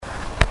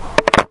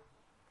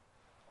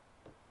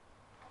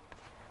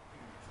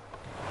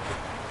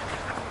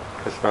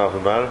Testament auf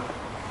dem Bar.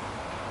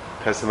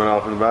 Testament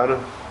auf dem Bar.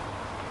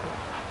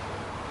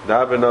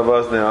 Da bin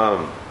was ne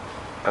am.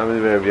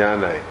 Amri Rabbi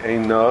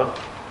Ein no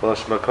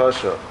Losh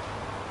Makasha.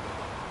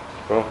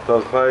 Baruch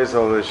tells Klai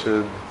they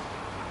should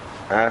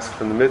ask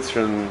from the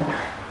Mitzvah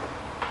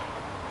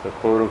to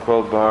quote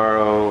unquote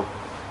borrow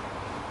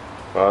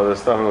the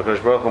stuff of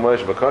Makash Baruch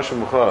Moshe Bakasha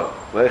Mucha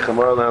Leichem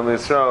Mar Lam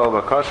Yisrael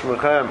Bakasha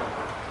Muchem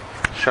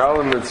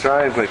Shalom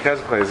Mitzrayim Klei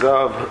Kesef Klei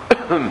Zav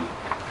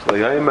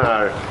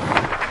Shlayimar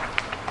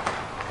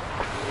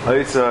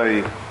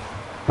Haitzai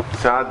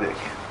Tzadik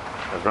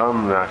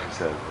Abraham Rashi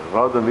said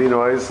Vadam Vino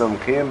Aisam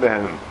Kiyem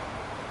Behem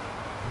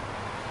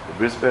the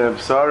Bris Behem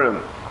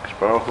Psarim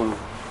Baruch Hu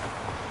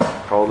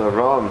told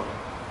Abraham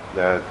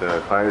that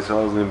Klai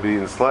Yisrael is going to be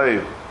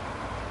enslaved.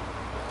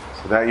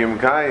 So that Yom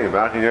Kayim,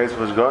 back in Yisrael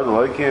was God,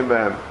 like him,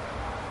 Behem.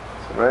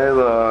 So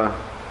Reila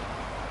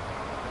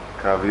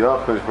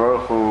Kaviyach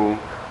Baruch Hu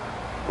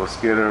was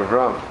scared of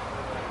Abraham.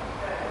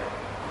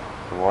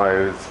 Why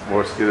is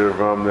more scared of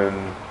Abraham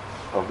than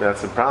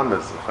that's the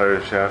promise?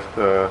 That's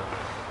the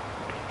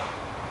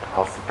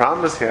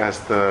promise he has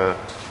to.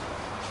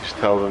 You should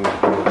tell them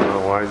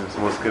why is he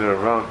more scared of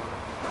Abraham.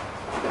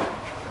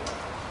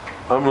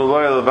 Amru lo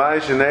Levai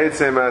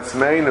sheneitzei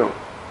matzmeinu.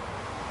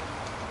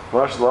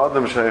 Mash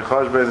l'adam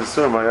sheyichash beis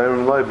asur.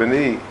 Ma'ayim lo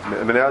b'nei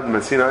adam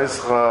metzin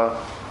aischa.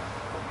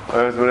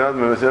 B'nei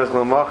adam metzin aischa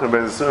l'machir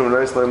beis asur.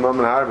 B'nei aischa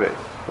l'mamen harbe.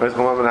 B'nei aischa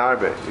l'mamen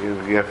harbe. You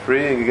get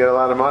free and you get a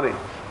lot of money.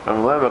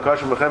 Amru lo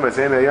Makashem b'chem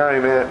etzein ayari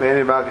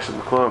me'eni b'akish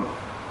l'klum.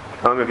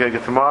 Okay,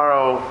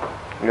 tomorrow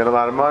you get a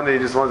lot of money. He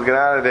just wants to get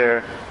out of there.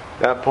 At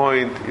that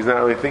point, he's not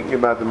really thinking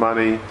about the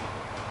money.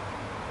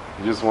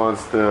 He just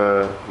wants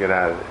to get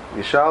out of it.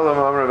 Yishalom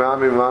Amr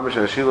V'Amri V'Lamish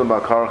Hashilam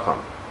B'Karcham.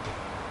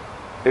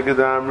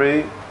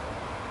 Ikadamri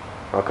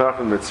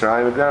B'Karcham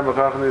Mitzrayim. Ikadamri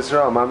B'Karcham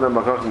Yisrael. Mamdam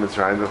B'Karcham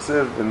Mitzrayim.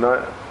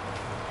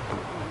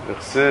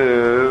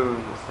 D'chsiv.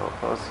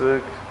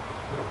 Pasuk.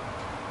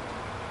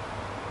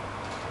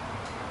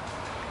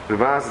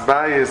 Rivas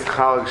Bayis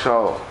T'chalag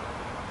Shol.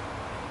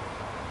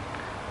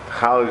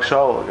 T'chalag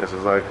Shol. I guess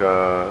it's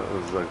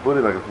like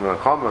Buddha, like a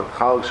comment.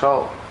 T'chalag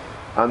Shol.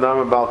 And I'm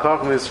about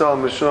B'Karcham Yisrael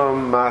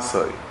Mishum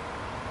Masai.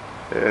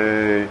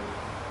 You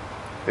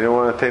don't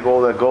want to take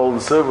all that gold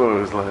and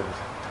silver. It's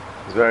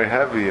very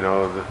heavy,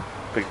 the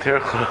big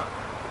tircha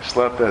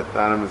slept that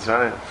out of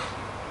Mitzrayim.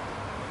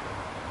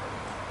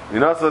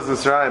 Yinatzlas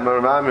Mitzrayim,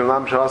 Marvami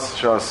Lam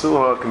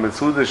Shasuha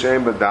Kemitzuda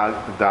Shein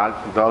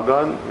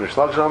B'Dagan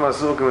Rishlak Sham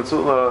Asuha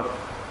Kemitzuda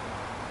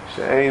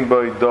Shein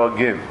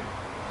B'Dagim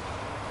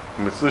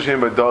Kemitzuda Shein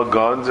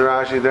B'Dagan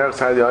Zerashi Derech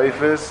Tzadi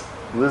Aifis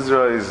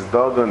Lizra is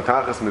Dagan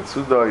Tachas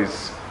Mitzuda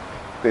is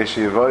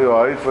Deshivayu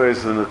Aifa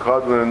is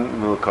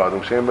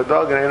Nilkadman Shem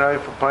B'Dagan Ein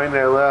Aifa Paine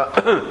Eleh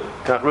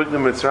Tachrikna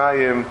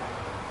Mitzrayim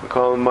we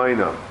call them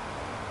Mainam.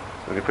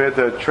 So compared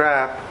to a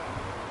trap,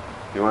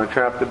 you want to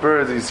trap the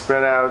birds, you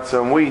spread out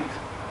some wheat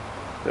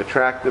to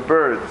attract the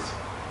birds.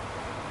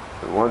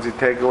 But once you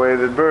take away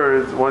the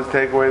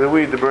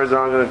wheat, the birds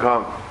aren't going to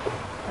come.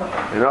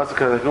 And also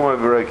Kanakuma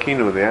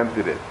V'Rakinu, they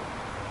emptied it.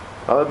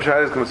 Other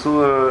B'Shayis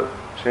Kamsula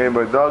Shem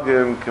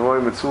B'Dagim Kemoy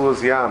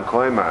Mitzulas Yam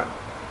Koimar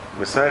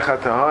Meseicha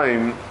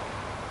Tahaim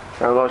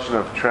a lotion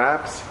of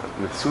traps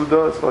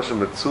Mitzuda, it's lotion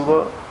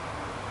Mitzula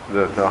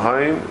the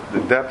Tahaim, the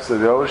depths of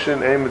the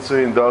ocean Ein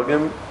Mitzuyin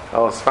Dagim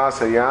Al Sfas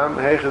Hayam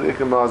Heichad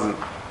Ikem Mazin.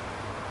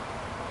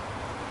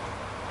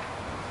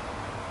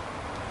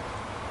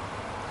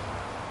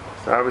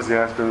 So obviously it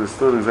has to be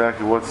understood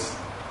exactly what's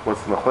the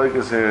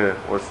machlekes here,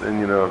 what's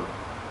in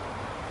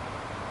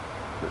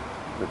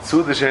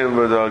Mitzuda Shem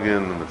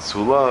B'Dagim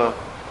Mitzula.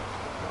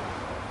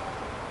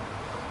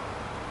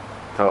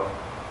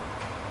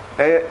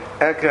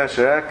 Eka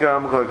she'eka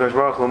Amkal Kadosh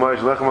Baruch Hu L'maish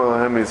Lechem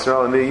Elohem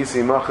Yisrael Ani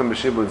Yisi Machem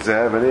B'Shibud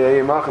Zev Ani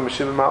Eyi Machem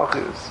B'Shibud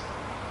Malchus.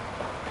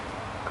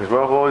 Kadosh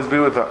Baruch Hu will always be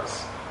with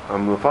us.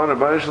 L'fan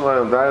Rabbeinu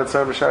Shalom Dai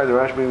L'tzar B'Shai the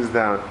Rash brings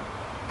down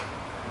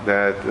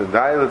that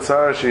Dai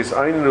L'tzar She's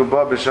Einin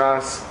Uba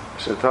B'Shas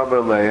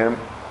She'taber Lehem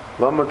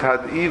Lama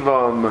Tad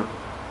Ivam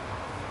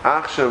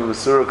Achshav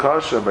B'Sura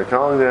Kasha by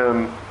telling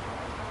them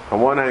on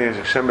one hand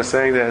Hashem is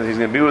saying that He's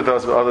going to be with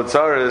us with other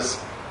tzaras.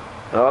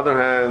 On the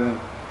other hand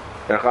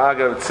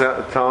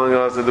Erchagav telling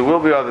us that there will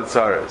be other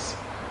tzaras.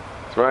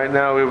 So right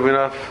now we have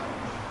enough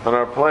on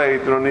our plate.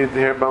 We don't need to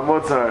hear about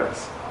more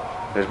tzaras.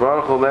 Kadosh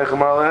Baruch Hu Lechem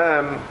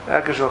Alehem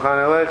Eka Shulchan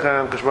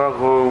Elechem. Kadosh Baruch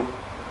Hu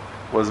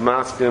was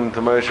maskim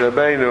to Moshe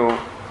Rabbeinu,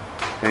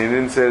 and he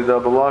didn't say the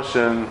double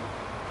lashon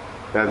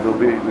that will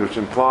be, which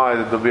implied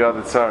that there will be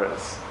other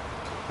tzaras.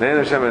 Nein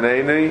Hashem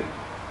Eneini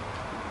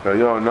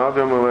Yo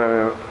Navi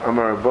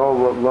Amar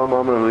Bo Lam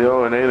Amar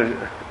Leo and Ein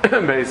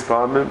Beis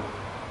Pamim.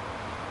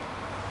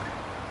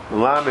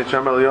 Lam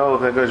B'Shamar Leo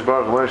L'Kadosh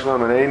Baruch Hu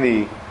Shalom and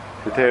Eini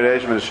V'Teir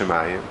Eish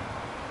Shemayim.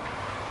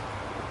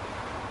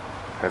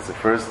 That's the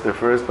first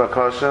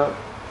bakasha.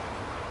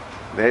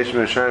 The Eish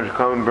Shemayim should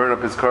come and burn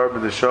up his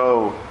carbon to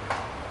show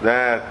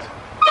that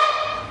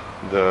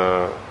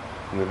the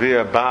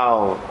Nevi'ah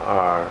Baal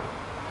are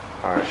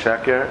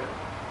sheker.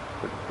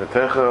 The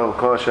Techel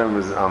Kol Hashem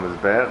is Am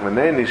Mizbech.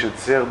 V'Neini should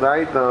tzir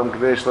daitam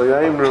k'dei shlo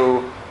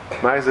yimru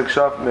Ma'aseh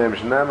Kshaf Mehem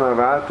Shnema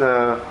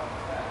V'ata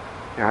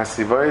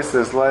Hasivois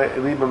is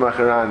Liba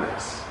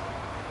Macharanis.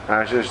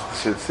 Asher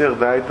Shetzich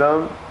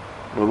Daitam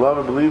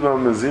V'lava B'liba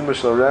Mezima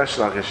Shal Resh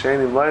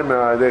L'Chasheni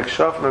V'laymer Adek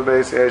Kshaf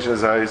Mebeis Esh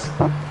Azais.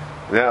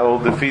 That will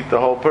defeat the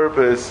whole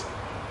purpose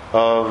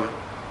of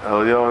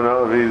Eliyahu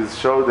Hanavi's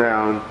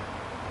showdown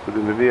with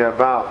the Nevi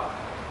Abal.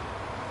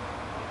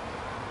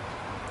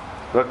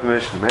 Look at the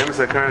Mishnah. Mehem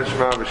Sakar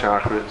Shema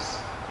B'Shachris.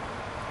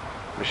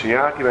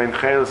 Mishiyaki Bein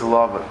Cheles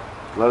Alavan.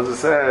 Loza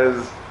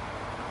says,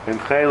 Bein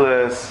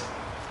Cheles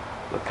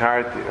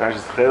Lakarti.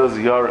 Actually, Cheles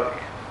Yorek.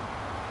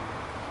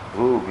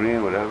 Blue,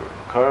 green, whatever.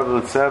 Karav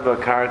L'Tzeva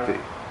Karti.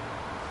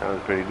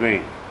 Sounds pretty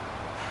green.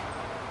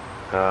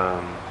 So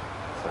I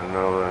don't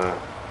know,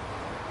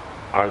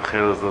 our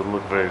Cheles doesn't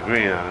look very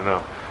green, I don't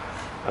know.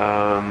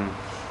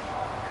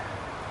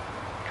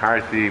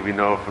 Karti, we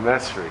know from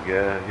Esrig,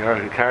 yeah?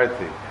 Yorek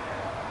Karti.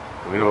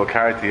 We know what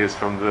Karti is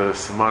from the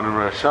Simanim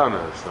Rosh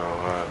Hashanah, so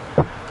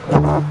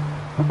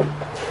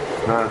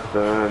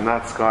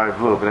not sky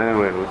blue, but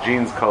anyway, with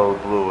jeans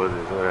colored blue, it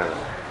is whatever.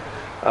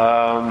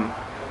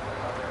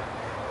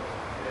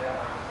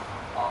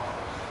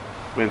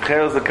 When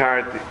Cheles the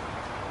Karti,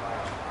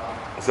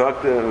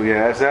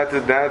 yes,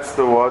 that's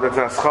the word.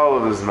 That's Aschol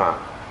of Zman.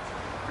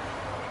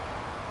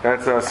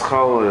 That's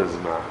Aschol of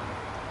Zman,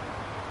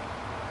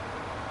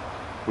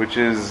 which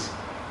is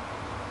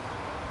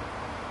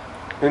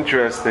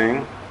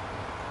interesting,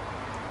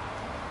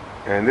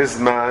 and this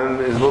man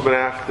is a little bit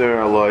after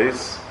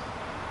Alois,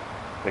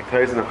 like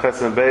Tyson of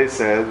Chesed Bey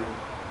said,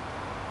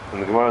 in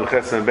the Gemara of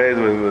Chesed Bey,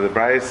 when the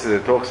Bryce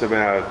talks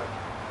about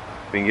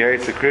being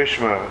Yeritz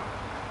Krishma,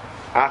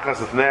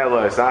 Achas of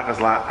Ne'alois, Achas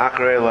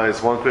Acharei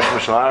Alois, one Krishma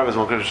Shal Arvis,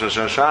 one Krishma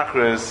Shal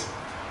Shachris.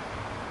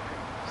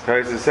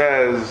 Tyson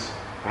says,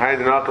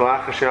 Haydin Akal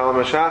Achas Shalom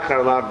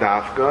HaShachar Lav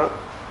Dafka.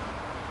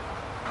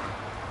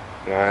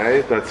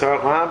 Right? That's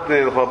Tzarech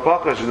Lahamtin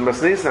L'Chol She's the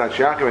Masnisa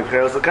Shiakim and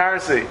Cheles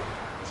L'Karsi.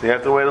 So you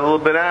have to wait a little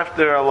bit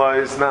after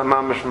Alois, not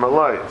Mamash from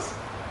Alois.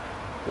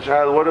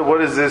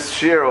 What is this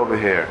shear over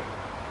here?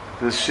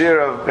 This shear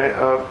of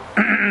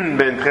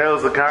Ben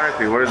Cheles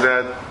L'Karsi. What is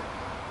that?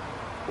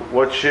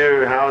 What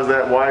shear? How is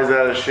that? Why is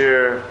that a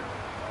shear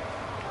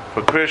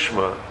for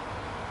Krishma?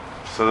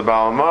 So the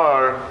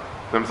Balamar,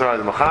 the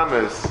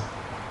Machamis,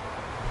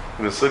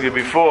 in the Sugya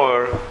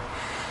before,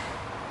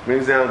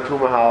 brings down two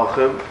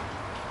Mahalchim.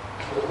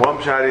 One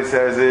pshat he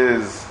says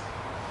is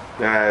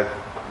that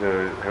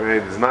the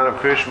Zman of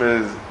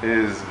Krishma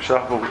is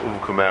Shachov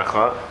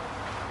Uvkumecha.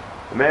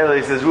 The Mele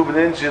he says Ruben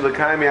Inchi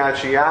L'Kaimi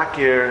Achi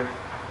Yakir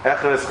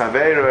Echeres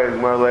Chaveiro.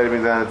 And more later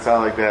brings down it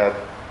sound like that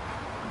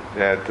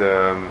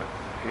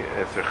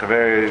it's a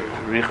Chaveiro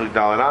Richik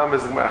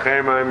Dalaramis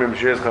Acher Ma'imim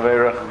Shiris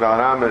Chaveiro Richik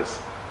Dalaramis.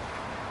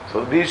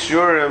 So these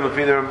Shurim of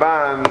the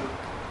Ramban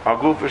are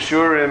good for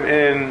Shurim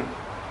in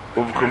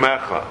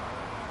Uvkumecha.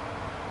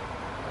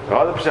 The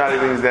other pshat he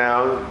brings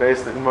down,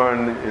 based on Gemara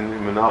in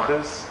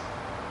Menachos,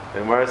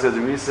 and where it says,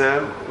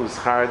 Risem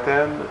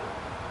uschartem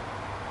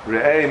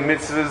re'ei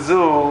mitzvah zu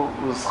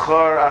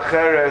uschar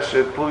acheresh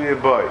et pluye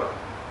boy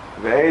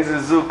ve'ei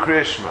zu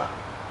Krishma.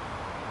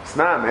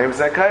 Snam, em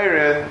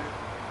zakairin.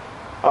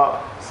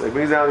 Oh, so he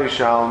brings down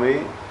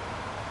Yishalmi.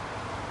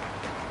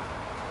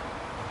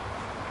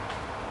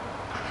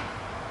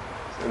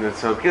 And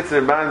so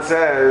Kitzur Ban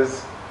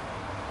says,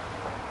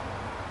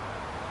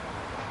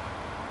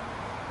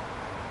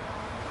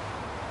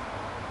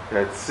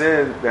 that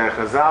sin, that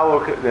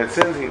Chazal, that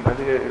since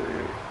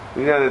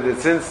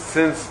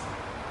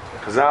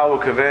Chazal will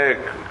kaveh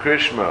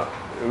Krishma,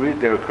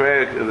 they were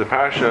the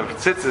parsha of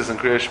Tzitzis and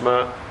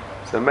Krishma,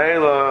 so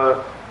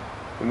Mela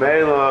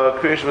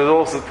Krishma is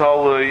also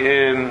totally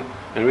in,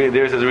 and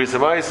there says Risa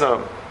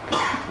Maisam.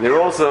 They're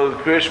also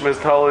Krishma is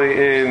totally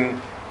in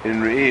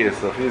Re'iyah.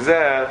 So if he's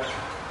there,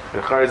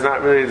 the Char is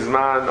not really the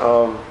Zman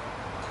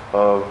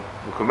of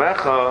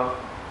Kumecha.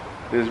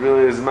 There's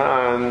really a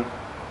Zman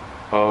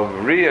of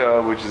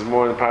Riyah, which is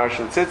more the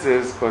parasha of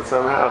Tzitzis, but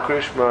somehow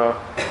Krishma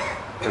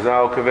is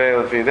al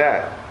kaveh for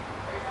that.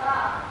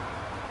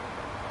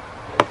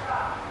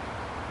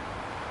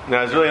 Now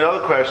there's really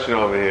another question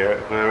over here.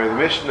 When I read the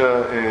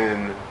Mishnah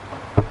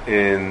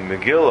in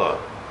Megillah,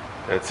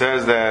 it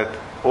says that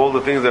all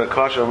the things that are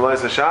kosher and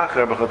L'Maisa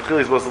Shachar, but Chatchil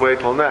is supposed to wait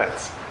till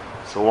nets.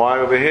 So why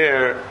over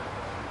here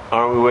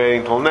aren't we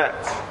waiting till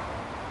nets?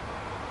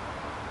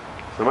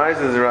 So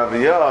Ma'aseh is Rav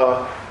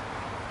Yah.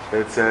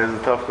 It says in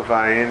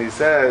Tavkafayin, he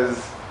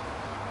says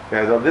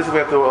that of this we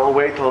have to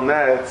wait till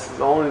nets.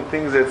 It's only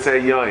things that say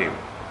Yaim.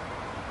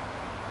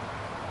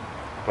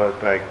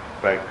 But by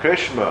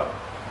Krishma,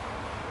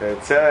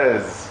 it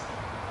says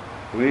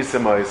Risa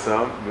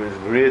Maisam,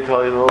 Riyah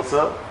Talin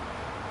also.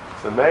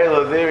 So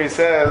Meila there he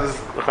says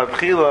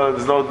Chatchila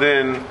there's no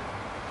din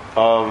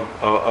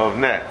of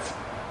nets,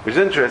 which is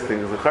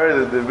interesting.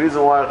 Because the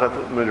reason why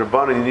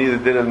Rabbanan you need a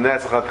din of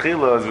nets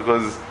Chatchila is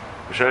because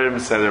Rishonim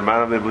said, the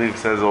man of the belief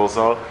says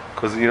also,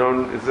 because you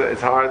don't.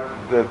 It's hard.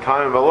 The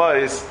time of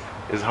Alois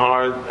is a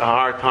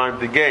hard time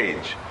to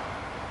gauge.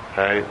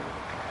 Okay,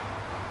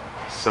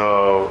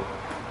 so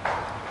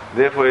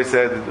Therefore, he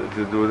said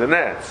to do the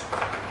nets.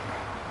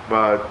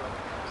 But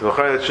so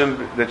that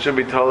shouldn't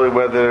be totally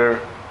whether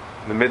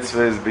the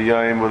mitzvah is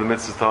b'yayim or the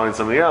mitzvah is telling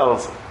something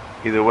else.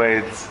 Either way,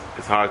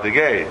 it's hard to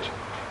gauge.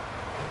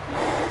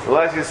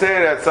 Unless you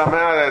say that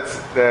somehow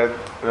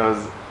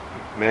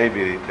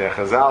maybe the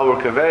Chazal or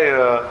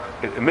Kaveya,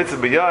 in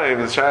mitzvah b'yayim,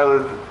 the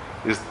child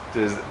is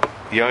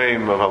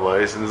yayim of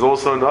halais, and there's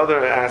also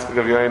another aspect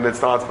of yayim that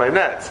starts by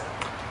nets.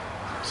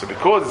 So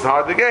because it's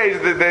hard to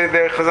gauge, the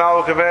Chazal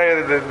or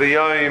Kaveya, the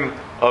yayim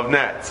of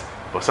nets.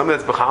 But something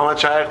that's b'chalma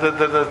shaykh to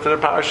the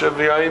parasha of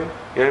yayim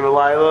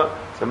alayla,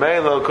 so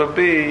Mela could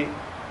be,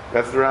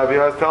 that's the Rabbi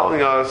was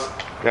telling us,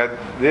 that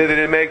they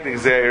didn't make the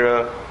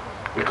Gezerah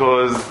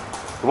because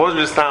it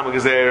wasn't just time of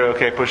Gezerah,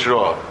 okay, push it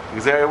off.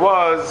 The Gezerah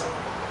was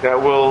that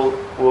we'll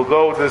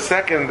go to the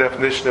second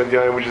definition of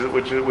Yayim,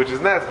 which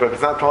is nets, but if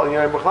it's not telling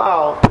Yayim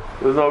B'chlal,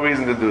 there's no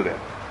reason to do that.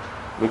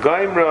 The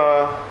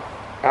Gaimra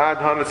ad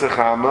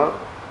Hanatzachama,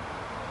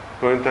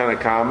 according to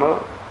Tanakama,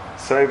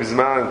 Seiv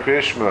Zman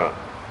Krishma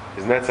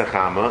is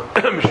Netzachama.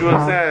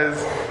 Meshua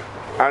says,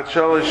 ad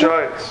Shalosh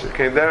Shoyos,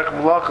 Kein Derech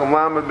Melachim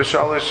Lamed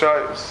B'Shalosh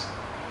Shoyos.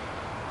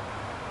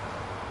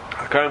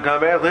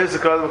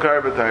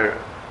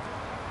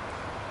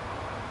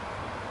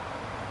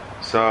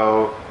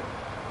 So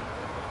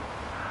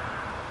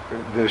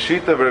the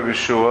sheet of Rabbi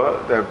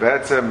Shua that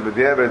Betzem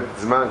B'diavad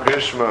Zman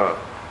Krishma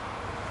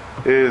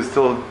is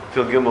till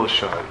Gimel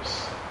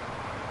Shoyos.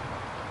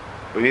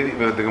 But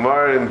the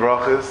Gemara in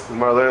Brachos, the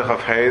Gemara Lerech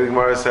Hafhei, the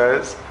Gemara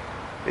says,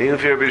 even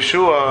if you're Rabbi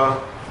Shua,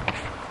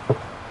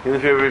 the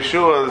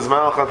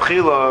Zman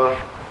Chatchila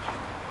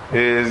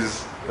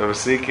is of a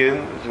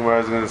Sikin, which Gemara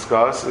is going to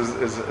discuss,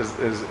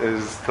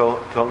 is till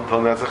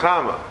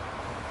Netzachama.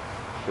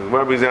 The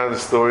Gemara brings down the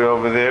story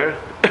over there.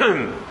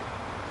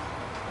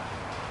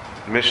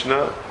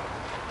 Mishnah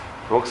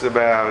talks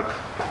about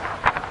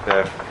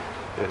that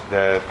if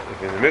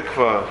in the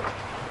mikvah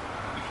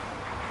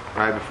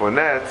right before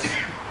nets,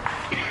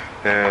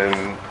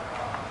 and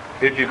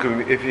if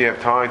you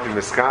have time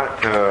to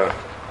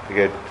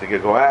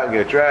go out and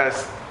get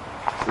dressed,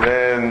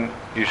 then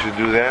you should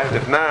do that.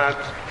 If not,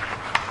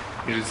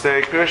 you should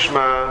say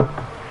Krishma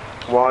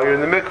while you're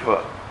in the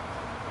mikvah.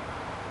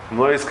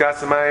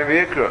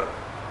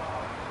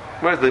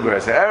 Where's the Libra?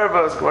 Say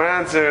Erebos, Gemara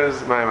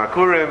answers, Mayim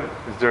Akurim,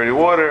 it's dirty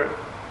water.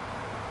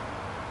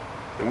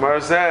 The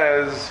Gemara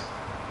says,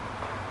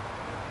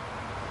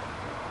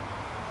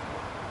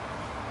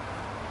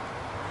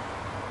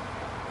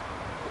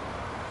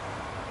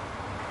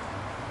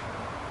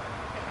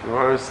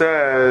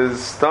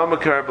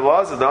 Stomakar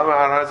Belaza, Dama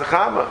Ar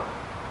Hazachama.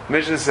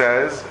 Mishnah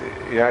says,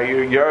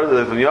 when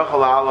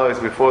Yochel Alo is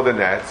before the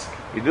nets,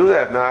 you do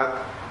that. If not,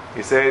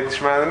 you say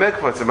Shema in the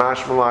mikvah. It's a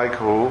mashma like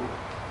who.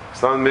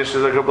 Some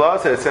Mishnah like a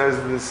blase. It says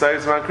the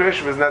size of my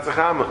Krishma is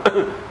Netzachama.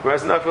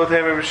 Whereas not feel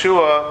time of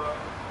Yeshua,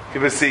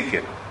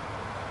 Kivasikin.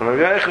 When I'm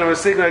Yechel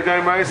Vasikin, I go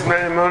in Ma'is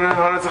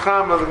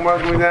Netzachama. The Gemara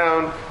going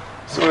down.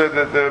 So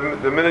that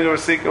the minute of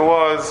Vasikin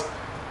was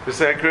to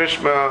say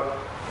Krishma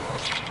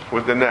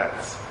with the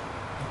nets.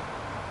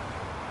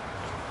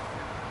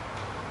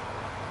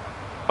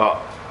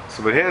 So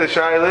but here the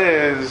shaila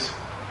is.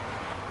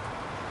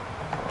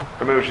 I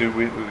remember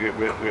we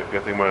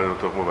get the Gemara and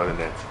we'll talk more about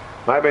the nets.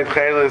 My ben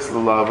Chelis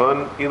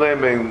l'Lavan, Ilay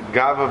ben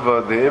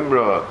Gavava de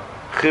Imra,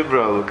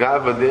 Chibra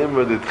l'Gava de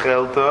Imra de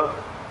Tchelta,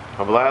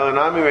 Havlayla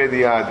Nami made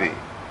the Yadi.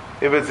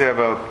 If it's have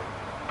a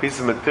piece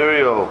of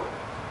material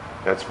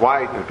that's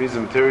white and a piece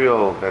of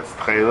material that's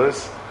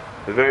Chelis,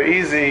 it's very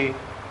easy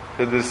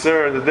to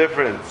discern the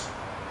difference.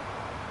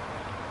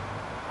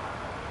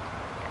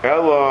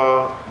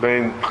 Elo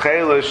ben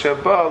Chelis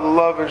Shabbat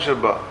l'Lavan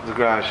Shabbat,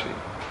 Zagrashi.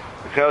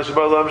 Chelis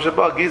Shabbat l'Lavan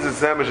Shabbat, Gizit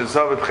Samish and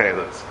Savat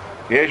Chelis.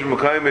 Yeah,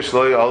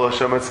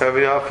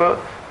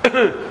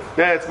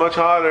 it's much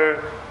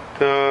harder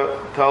to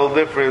tell the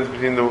difference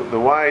between the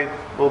white,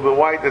 a little bit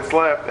white that's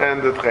left,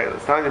 and the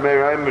tchelis. Tanya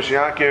Meirayim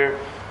Mashiachir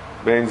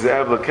Ben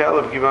Ze'ev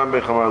L'Kelev Kivan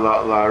Ben Chamar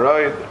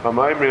La'aroid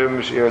Hamayimrim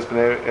Mashir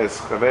Es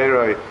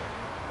Chaveiroi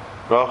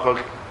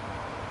Rachok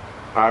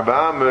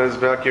Arba'am Es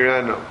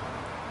Be'akireno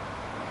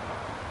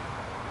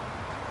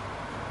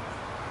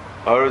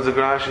Or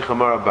Zagrashi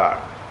Chamar Abar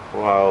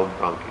Wild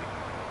donkey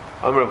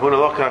Amr Avuna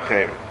Lokha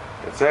Chayim.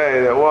 Let's say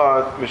that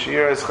what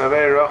Mashiach is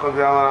Chavei Rachok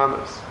Dal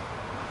Ramas.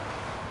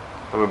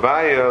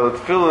 Amabaya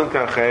L'Tfilin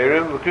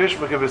Kachayrim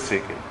L'Krishma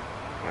Kivasikin.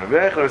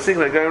 Rabbeich L'Vasikin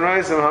L'Gayim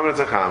Raisim Hamad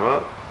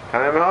Zachama.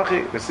 Kayim Hachi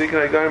Vasikin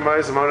L'Gayim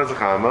Raisim Hamad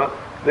Zachama.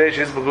 Deish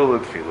is Bagul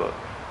L'Tfila.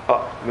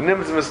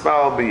 V'nimt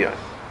Mispal B'Yayim.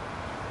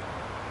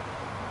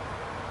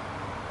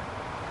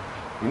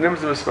 V'nimt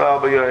Mispal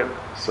B'Yayim.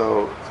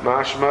 So it's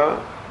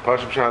Mashma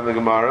Pashim Sham the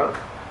Gemara.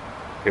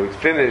 He would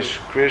finish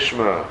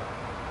Krishma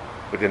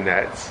with the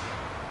nets.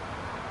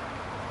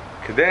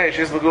 Kadesh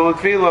is Magul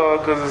Tefillah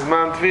because his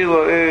man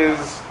Tefillah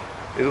is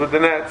with the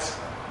nets.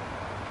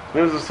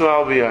 Nims of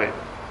Sval B'Yayim.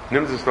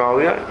 Nims of Sval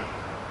B'Yayim.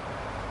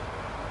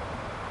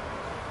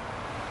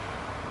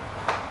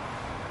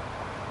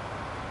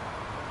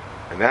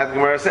 And that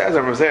Gemara says,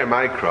 I'm saying,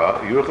 Maikra,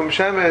 Yuchim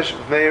Shemesh,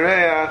 Vnei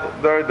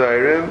Reach, Dar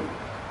Dairim,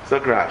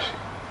 Zakrashi.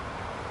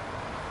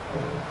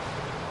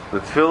 The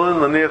tefillin,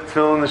 l'niach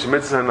tefillin,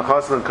 shemitzvah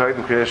ha'nachasan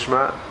kaidim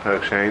kriyashma,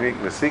 perak sheni,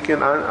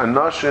 mesikin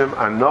anashim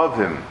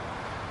anovim,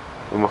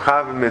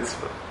 u'machavim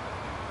mitzvah.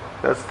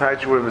 That's the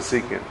title word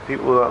mesikin.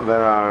 People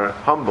that are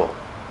humble,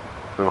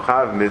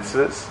 u'machavim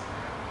mitzvahs,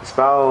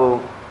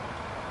 spell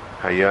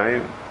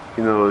hayayim,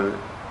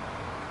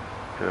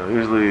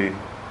 usually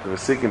the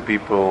mesikin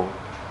people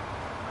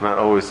are not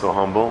always so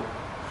humble.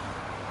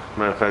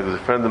 Matter of fact, there's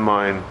a friend of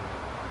mine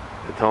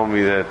that told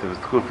me that there was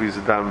Kufi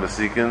Zadam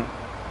Mesikin,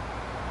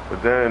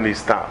 but then he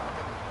stopped.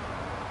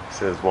 He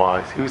says,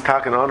 why? He was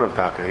talking on of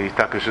Taka.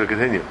 Taka should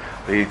continue.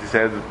 But he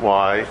said,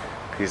 why?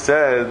 He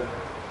said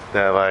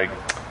that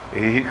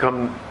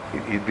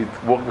he'd be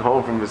walking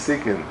home from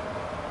Mesikin,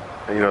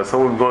 and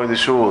someone going to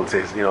shul, it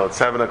says, it's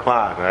 7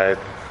 o'clock, right?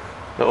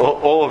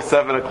 All of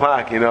 7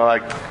 o'clock, he had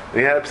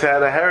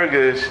a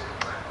herigish,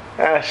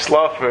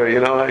 schluffer,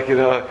 you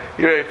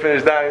already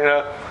finished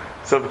that,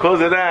 So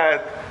because of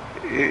that,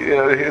 he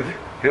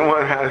didn't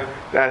want to have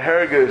that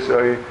herigish,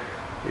 so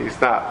he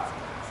stopped.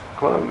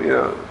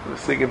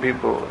 Seeking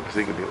people.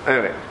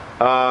 Anyway,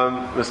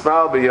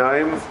 Mispal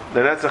b'yayim,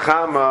 the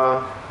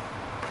Netzachama,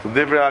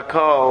 Divrei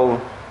Hakol,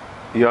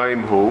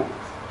 Yayim Hu,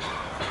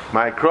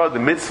 Ma'ikra, the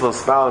mitzvah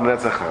spal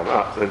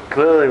Netzachama. So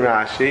clearly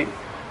Rashi,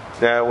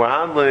 that we're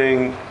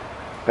handling,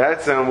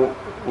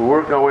 we're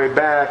working our way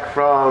back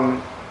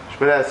from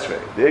Shmoneh Esrei.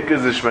 The Ik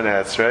is the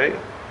Shmoneh Esrei,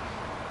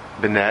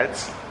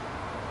 B'netz,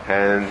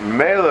 and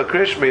Mela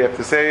Krishma, you have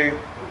to say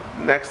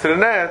next to the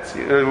net,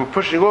 we're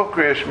pushing off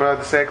Krishma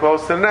to say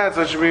close to the net,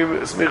 so it should be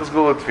Smichas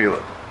Gula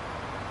Tefillah.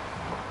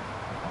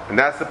 And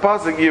that's the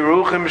pasuk,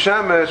 Yeruchim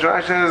Shemesh.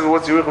 Rashi says,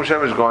 what's Yeruchim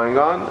Shemesh going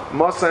on?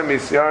 Mosai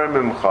Misyarim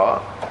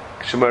Mimcha,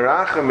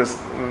 Shemarachim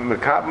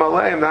Mekab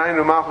Maleim,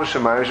 Nainu Malchus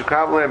Shemayim,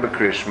 Shekab Maleim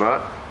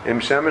Bekrishma,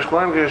 Im Shemesh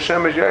Cholaim,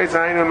 Shemesh Yaitz,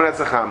 Nainu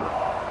Menetzachama.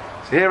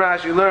 So here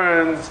Rashi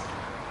learns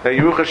that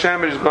Yeruchim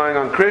Shemesh is going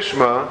on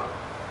Krishma,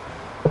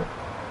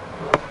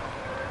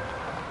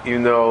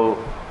 even though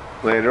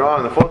later on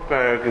in the 4th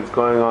parak it's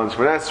going on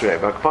Shmoneh Esrei.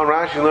 But upon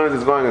Rashi learns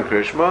it's going on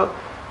Krishma,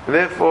 and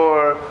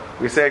therefore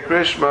we say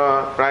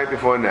Krishma right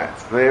before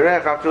Netz.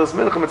 Rashi is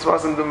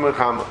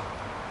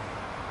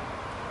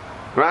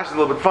a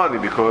little bit funny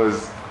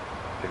because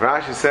if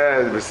Rashi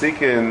says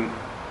Vesikin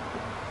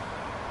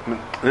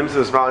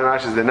Nimsa Spali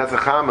Rashi is the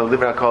Netzachama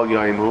Divrei Hakol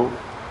Yaimu,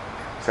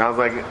 sounds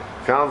like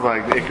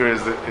the Iker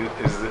is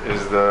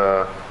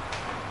the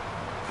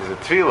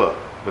Tefillah.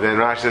 But then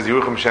Rashi says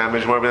Yeruchim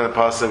Shemesh, more than the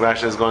pasuk.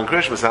 Rashi says going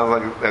Krishma. Sounds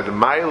like that the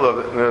mile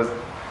of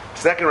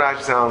second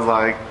Rashi sounds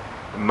like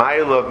the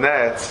mile of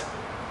Netz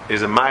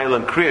is a mile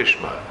in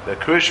Krishma. That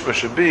Krishma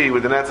should be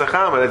with the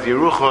Netzachama. That's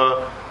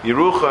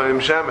Yerucha im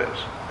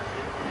Shemesh.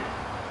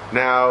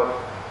 Now,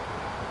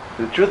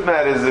 the truth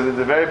matter is that it's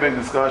a very big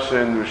discussion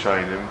in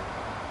Rishonim.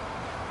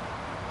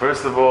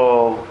 First of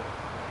all,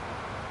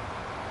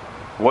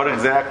 what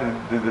exactly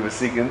did the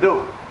Vesikin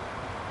do?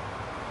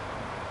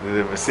 Did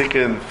the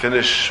Vesikin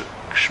finish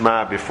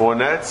Shema before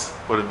Netz,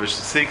 or did the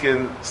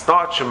Vesikin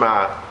start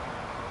Shema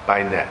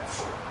by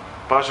Netz?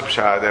 Pashup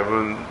Pshat,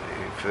 everyone,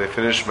 they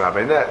finish Shema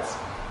by Netz.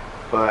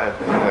 But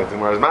the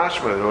Gemara's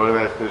mashma, the order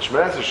that the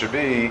Shema should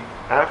be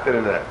after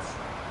the Netz.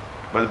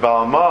 But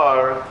Baal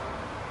Mar,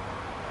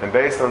 and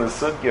based on the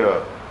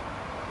Sugya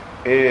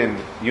in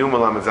Yom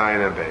Lamed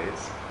Zayin and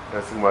Beis,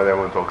 that's the Gemara that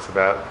everyone talks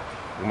about.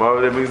 The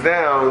Gemara that brings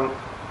down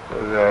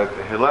that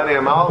Hilani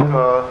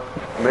Amalka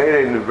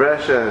made a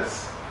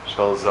Nevreshes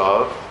Shel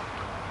Zav,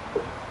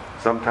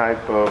 some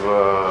type of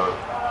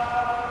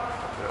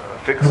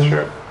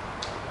fixture,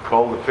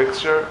 called a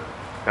fixture.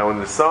 Now when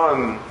the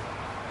sun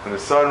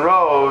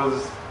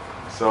rose,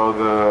 so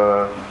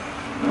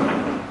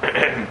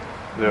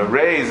the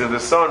rays of the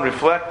sun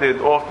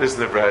reflected off this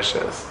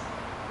Nevreshes.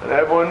 And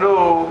everyone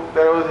knew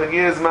that it was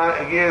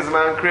Hagir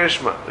Zman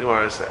Krishma, the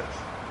Gemara says.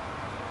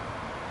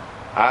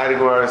 The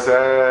Gemara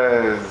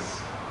says,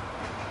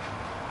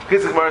 the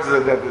Gemara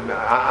says that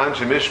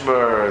Anshe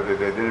Mishmar, that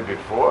they did it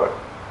before.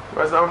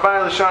 The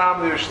Gemara says,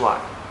 Sha'am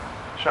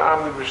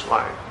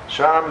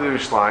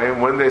Yerushalayim,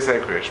 when they say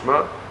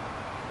Krishma,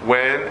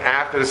 when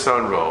after the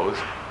sun rose,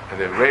 and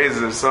the rays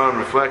of the sun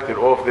reflected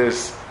off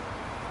this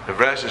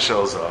Nevreshes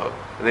Shel Zav,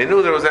 and they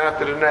knew that it was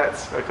after the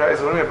Netz. Okay,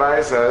 so when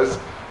Abaye says,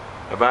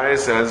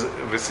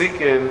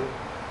 Vesikin,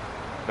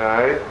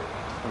 right?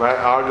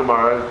 Our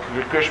Gemara,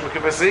 Krishma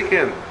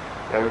Vesikin.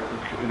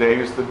 They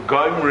used to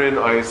Goimrin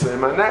Oisa in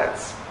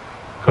Manetz.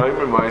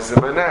 Goimrin Oisa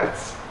in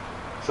Manetz.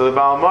 So the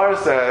Baal Mar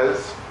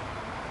says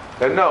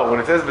that no, when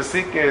it says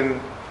Vesikin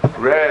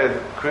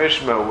read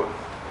Krishma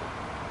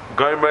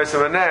Goimrin Oisa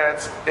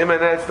in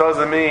Manetz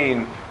doesn't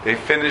mean they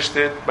finished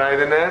it by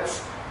the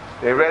Netz.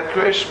 They read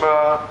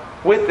Krishma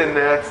with the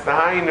Netz, the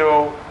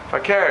Hainu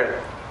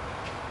Fakert.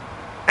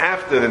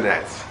 After the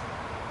Netz.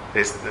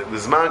 The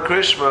Zman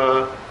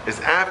Krishma is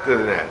after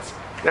the Netz.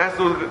 That's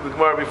the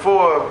Gemara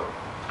before,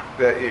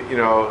 that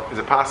is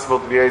it possible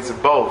to be Yaitz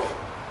of both?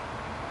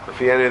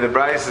 If any of the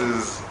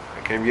Brises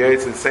came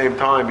Yaitz at the same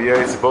time, be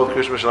Yaitz of both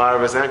Krishma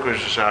Shalaris and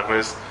Krishma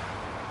Shachris.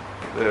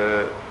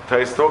 The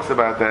Tais talks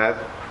about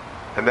that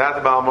And that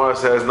the Balamor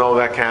says, no,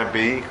 that can't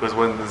be, because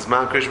when the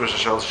Zman Krishma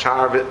Shal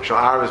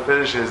Arvis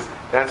finishes,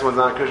 that's when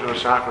Zman Krishma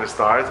Shachar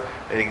starts.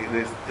 And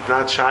it's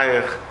not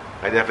Shaykh,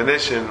 by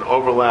definition,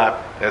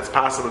 overlap, that's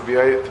possible to be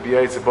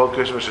Yaitz both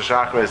Krishma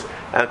Shachar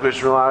and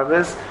Krishma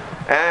Arvis.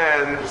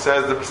 And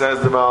says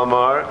the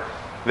Balamor,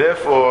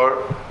 therefore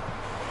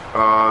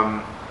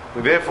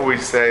we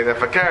say that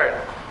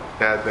Fakir,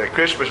 that the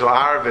Krishma Shal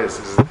Arvis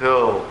is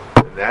until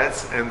the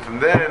nets, and from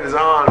then is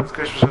on, it's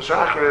Krishma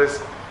Shal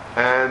Shachar.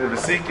 And the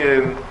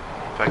Vesikin,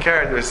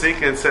 Fakir, the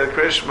Vesikin said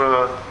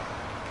Krishma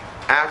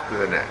after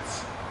the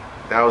nets.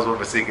 That was what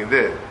Vesikin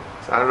did.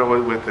 So I don't know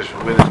when the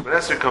Shemon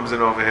Esrei comes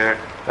in over here.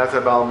 That's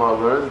how Balamar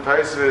learns. The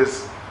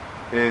Taisvis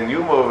in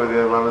Yuma over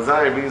there,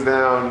 Ramazai brings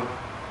down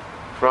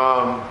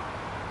from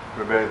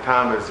Rabbi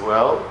Tam as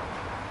well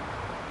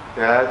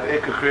that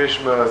Ikka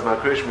Krishma is my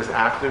Krishma is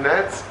after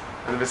nets.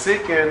 And the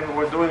Vesikin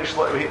were doing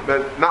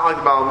but not like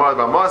the Balamar.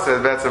 The Balamar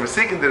says that's the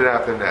Vesikin did it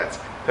after nets.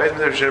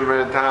 Taisvis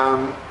Rabbi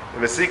Tam.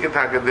 And the Vesikin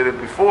Taka did it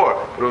before,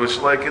 but it was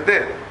like it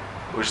did.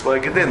 It was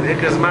like it did.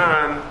 Ikka's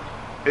man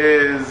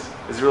is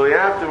really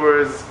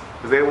afterwards,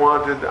 because they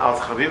wanted al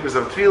chavivus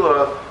of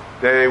tefillah.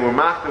 They were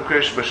machtim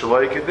Krishma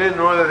shalaik it did in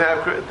order to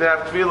have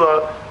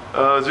tefillah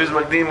zuz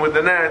makdim with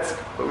the nets,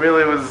 but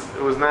really it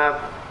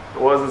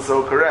wasn't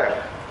so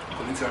correct.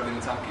 According to Rabbi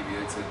Tam,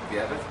 it's a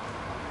diabet.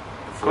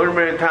 According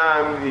to Rabbi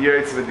Tam, you're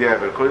it's a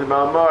diabet. According to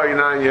Balamar, you're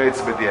not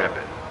it's a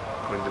diabet.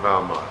 According to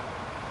Balamar.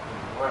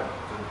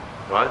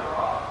 What?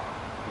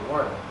 The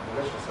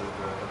Mishnah says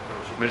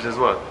the Mishnah says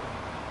what?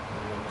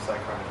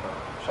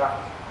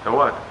 And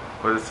what?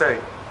 What does it say?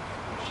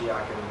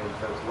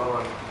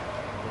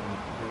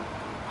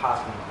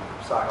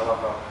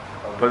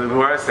 But the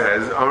Gemara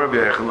says, we're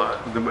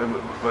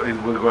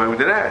going with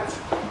the nets.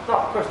 No,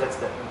 of course, that's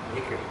the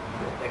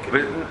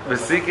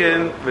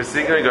Vesikin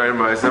are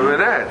going to the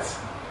nets.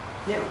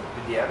 Yeah,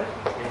 with the Abbott.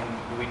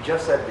 And we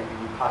just said that you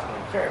would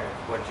possibly care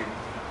what you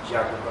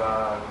Jacob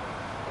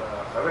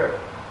Chaver.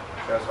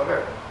 Sharas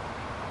Chaver.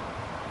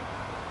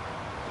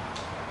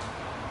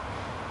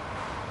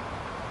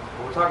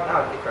 We're talking now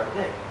about Ikra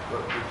Din.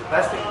 The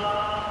best thing.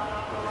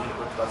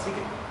 What's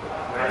Vasikin?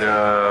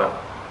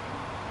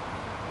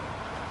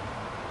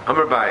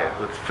 Amar Baya,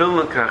 with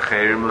Filin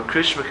Kacherim, with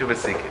Krishma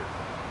Kivasikin.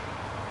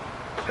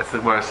 That's the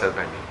Gemara said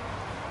by me.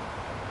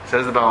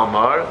 Says the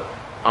Balamar,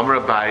 Amar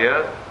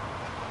Baya,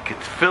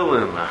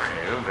 Kitfilin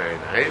Lacherim, very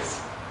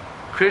nice.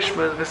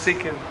 Krishma is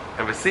Vasikin.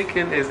 And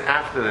Vasikin is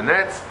after the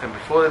nets, and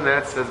before the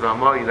nets, says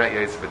Balamar, you're not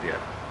Yaitz B'Diab.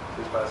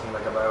 This passing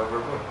like a Baya over a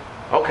moon.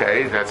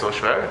 Okay, that's so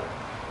shver.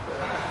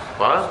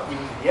 What?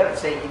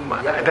 That's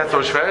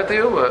so shver to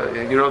you?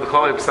 You know the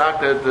Kol Psak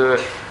that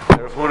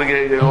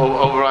Rafuna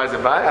overrides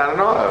it by? I don't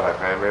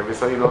know. Maybe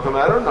so you know them,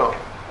 I don't know.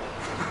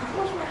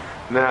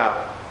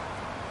 Now,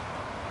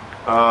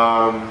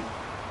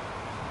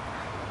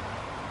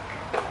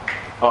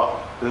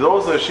 there's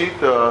also a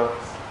shita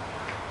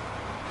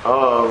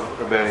of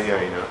Rabbi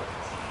Yaina.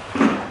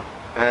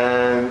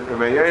 And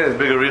Rabbi Yaina has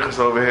big arichas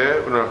over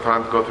here. We don't have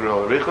time to go through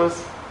all the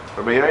arichas.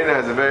 Rabbi Yaina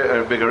has a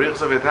very big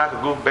arichas over here.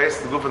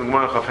 Based on the goof of the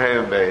Gemara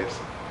Chafayim Beis.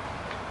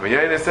 Rabbi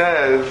Yaina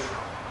says,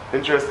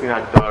 interesting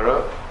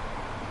Hagdara,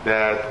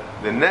 that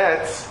the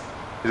nets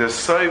is a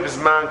soiv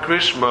zman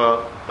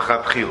krishma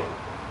b'chatchila.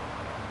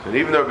 So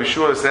even though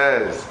Bishua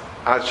says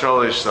ad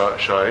sholish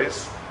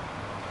shois,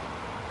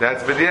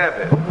 that's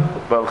b'diavad.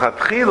 But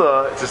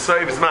b'chatchila, it's a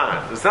soiv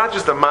zman. It's not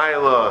just a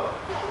ma'ila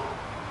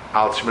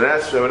al Shemon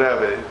Esrei,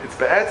 whatever. It's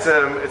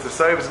be'etzem, it's a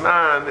soiv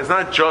zman. It's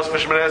not just for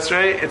Shemon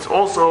Esrei, it's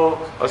also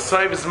a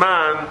soiv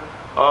zman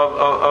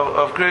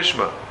of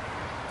krishma.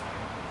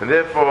 And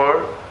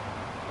therefore,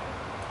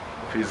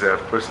 if he's a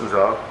person's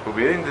off, we'll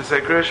be in to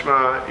say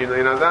Krishma,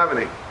 you're not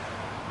davening.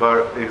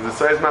 But if the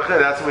size machir,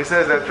 that's what he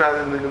says. That's right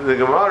in the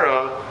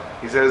Gemara.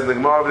 He says in the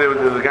Gemara there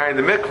with the guy in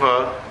the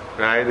mikvah,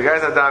 right? The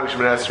guy's not davening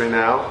Shemon Esrei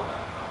now,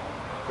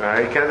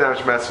 right? He can't daven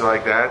Shemon Esrei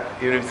like that.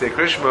 Even if you say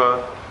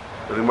Krishma,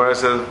 the Gemara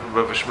says,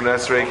 but for Shemon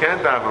Esrei, he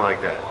can't daven like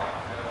that.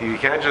 You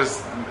can't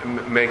just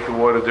make the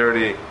water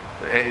dirty.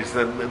 It's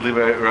not leave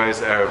a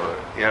rice erva.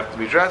 You have to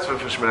be dressed for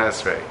Shemon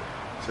Esrei.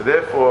 So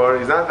therefore,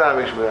 he's not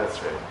davening Shemon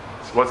Esrei.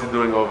 What's he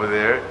doing over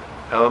there?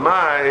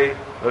 Elamai,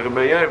 look at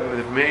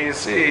me, you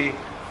see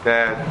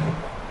that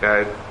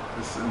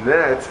this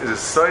net is a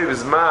soiv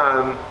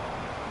zman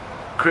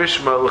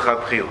krishma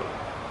l'chatchila.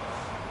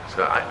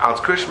 So al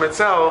krishma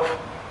itself,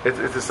 it's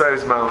a soiv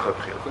zman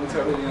l'chatchila. According to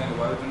Rabbi Yaina,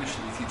 why would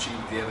initially teaching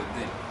the other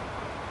din?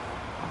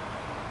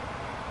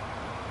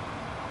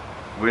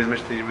 Where's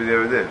Mishnah teaching the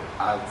other din?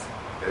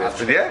 It's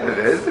the other. It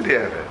is the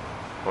other.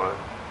 What?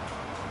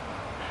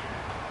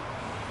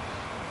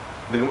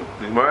 The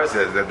Gemara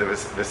says that there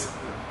was this.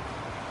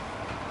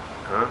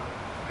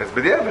 It's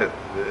b'diavad.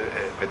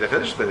 By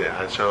definition, b'diavad.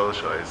 Ad shal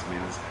shoyis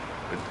means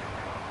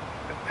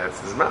that's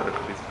the zman. It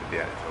means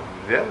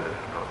b'diavad.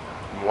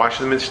 Why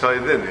should the Mishnah tell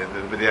you then?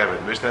 B'diavad.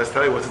 The Mishnah has to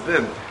tell you what's it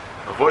then.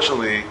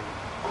 Unfortunately,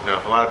 for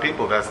a lot of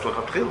people, that's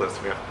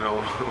l'chatchilas. We have to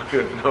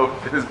know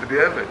if it is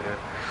b'diavad.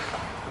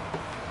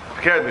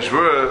 Okay,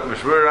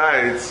 Mishmur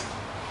writes,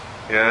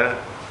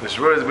 The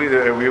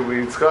Shmuel we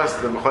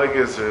discussed the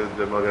Mechaikis,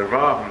 the Magen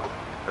Avraham,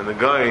 and the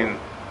Gain,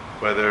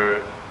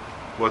 whether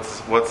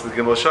what's the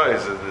Gimel Shai?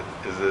 Is it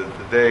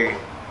the day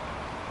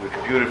the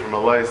computer from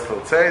Alais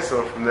till Tzeis,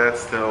 or from that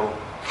till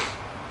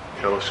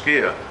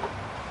Shkia?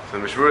 So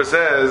the Mishmur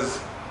says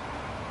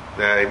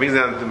that he brings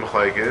down the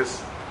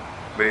Mechaikis,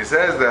 but he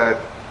says that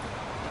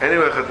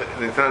anyway,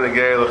 it's not a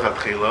Geir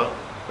L'Chatchila,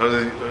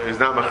 it's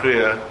not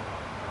Machriya,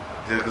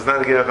 it's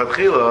not a Geir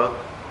L'Chatchila,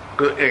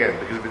 again,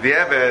 because with the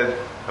Eved,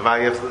 you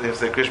have to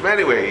say Krishma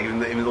anyway, even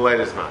the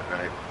latest man,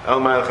 right? El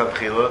Ma'el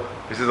Chatchila,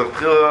 he says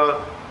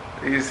Chatchila,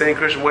 he's saying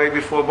Krishma way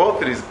before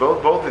both of these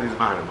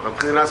manim.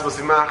 Chatchila not supposed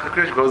to be Macha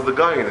Krishma, goes the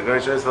Gain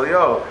says,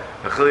 yo,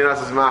 Chatchila not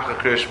supposed to be Macha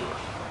Krishma.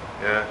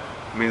 Yeah?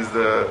 It means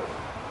the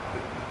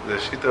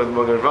Shita of the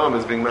Magen Avraham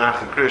is being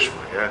Macha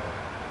Krishma, yeah?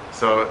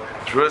 So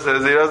Shmuel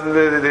says he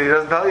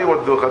doesn't tell you what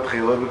to do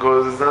Chatchila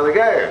because it's not a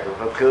Geir.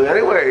 Chatchila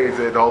anyway,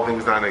 the whole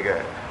thing's not a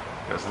Geir.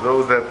 So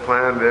those that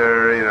plan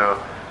their,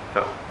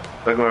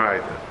 look more right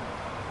there.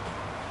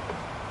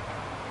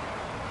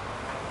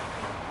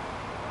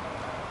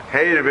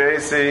 Hey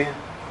Rebbeisi,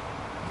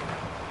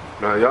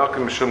 now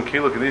Yaakov Shum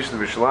Kilo Kaddish to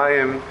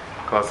Bishlayim,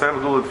 Kol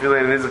Sam Gula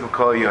Tfilein Nizak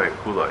Kol Yayim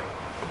Kulai.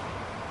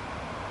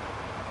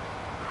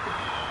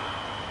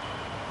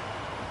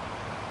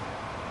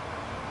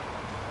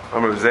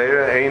 Amar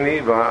Zeira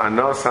Eini Va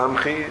Ano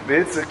Samchi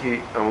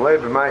B'itzaki Amlei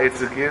B'mai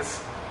Itzakis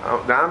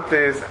the Amte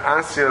is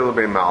Asya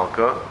L'Bei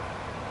Malka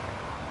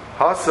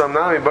Hasam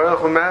Nami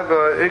Baruch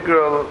L'Meva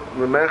Igral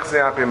L'Mechzi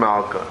Api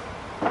Malka.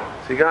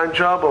 So he got in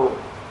trouble.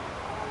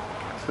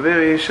 So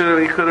there he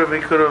could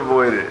have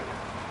avoided it.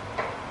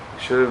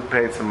 He should have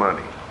paid some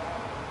money.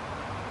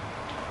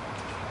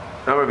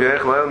 Number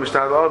B'yech L'El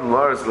Mishtad Odom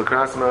Lars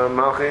L'Kras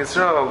Malchi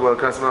Yisrael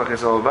L'Kras Malchi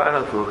Yisrael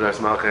V'Achel L'Kras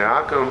Malchi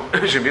Akum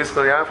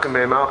Shebizkal Yavchem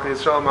Bei Malchi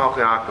Yisrael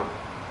Malchi Akum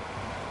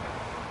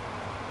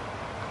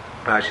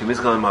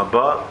Shebizkal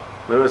Mabba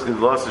L'Eres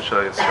Gidlos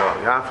Yisrael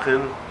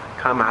Yavchem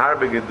Kam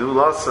Harbe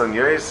Gedulos on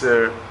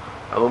Yeser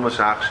Alum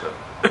Shachsha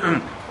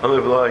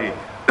Alum V'Lahi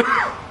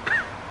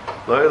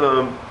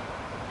L'Elam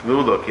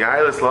Luluk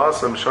Yailis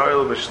Lasam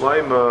Shayel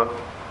B'Shleima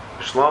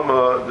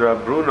Shlama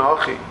D'Rabrun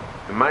Achi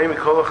Mayim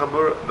Kol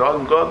HaChabur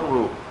D'Adam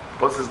Gadlu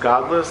what's this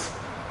godless?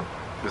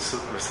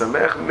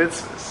 V'Samech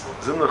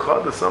Mitzvahs Zim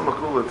L'Chad Samach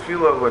Kula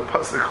Tfila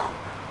V'Pasik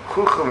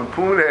Chucham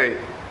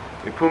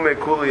V'Pumei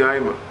Kula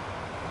Yaima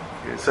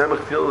Samach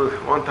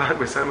Tfila one time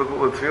Samach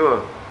Kula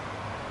Tfila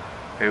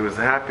he was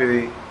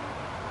happy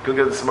couldn't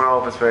get the smile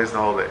off his face the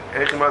whole day.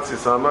 Echimatzi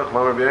Samach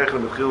Mamar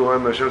B'Yechem D'Chilu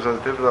Oim Hashem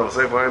Tifet Al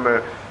Seif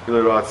Oim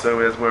Yilu Ratzah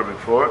we asked more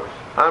before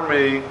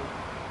Amri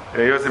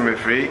Yosem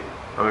Mifri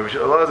Amri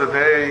B'Shallah Zet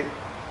Hey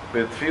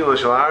B'Tfila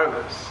Shal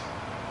Arvis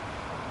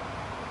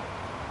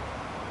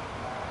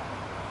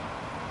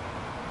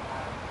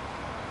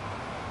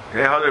Hey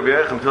Hadar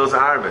B'Yechem Tilas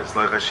Arvis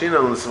like Hashina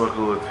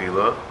L'Smachul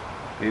L'Tfila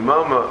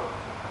Imama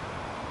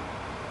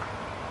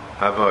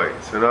Havoy.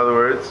 So in other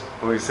words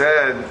when we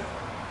said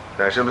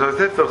Hashem says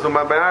Tiftach, so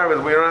my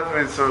Arvis, we don't have to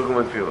be circling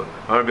with Tefillah.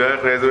 Amar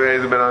B'Yech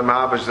Rezu Ben Al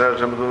Mahabash Zeh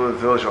Hashem Tefillah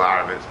Tefillah Shal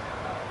Arvis.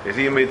 Is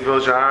even made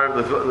Tefillah Shal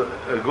Arvis,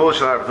 Gul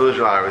Shal Arvis, Tefillah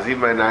Shal Arvis.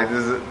 Even by night,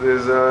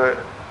 there's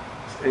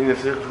in the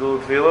Sikh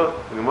Tefillah.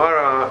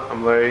 Gemara,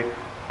 I'm like,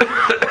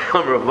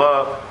 Amar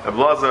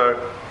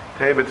Ablazar,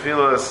 Tei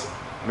B'Tefillahs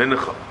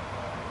Mincha.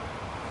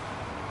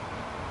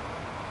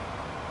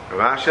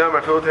 Rav Hashem,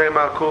 I feel Tei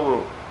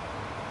Ma'kulu.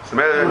 So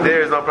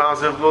there is no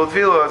problem with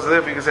Tefillah, so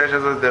therefore you can say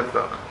Hashem says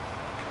Tiftach.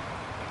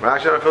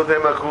 Rashi I feel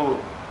tema cool.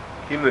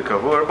 Kim the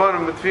kavur, but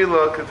in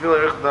Tefillah,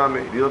 Tefillah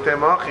richdami. Dil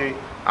tema achi.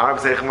 Arab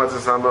zeichen mat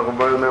zusammen, und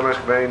bei mir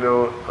mach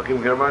beinu.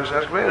 Hakim german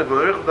shash beinu,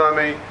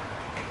 richdami.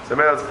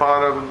 Semel as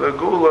part of the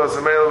gula,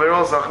 semel wir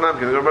also achnam.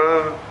 Kim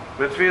german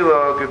mit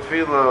Tefillah,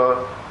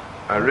 Tefillah,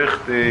 a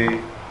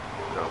richti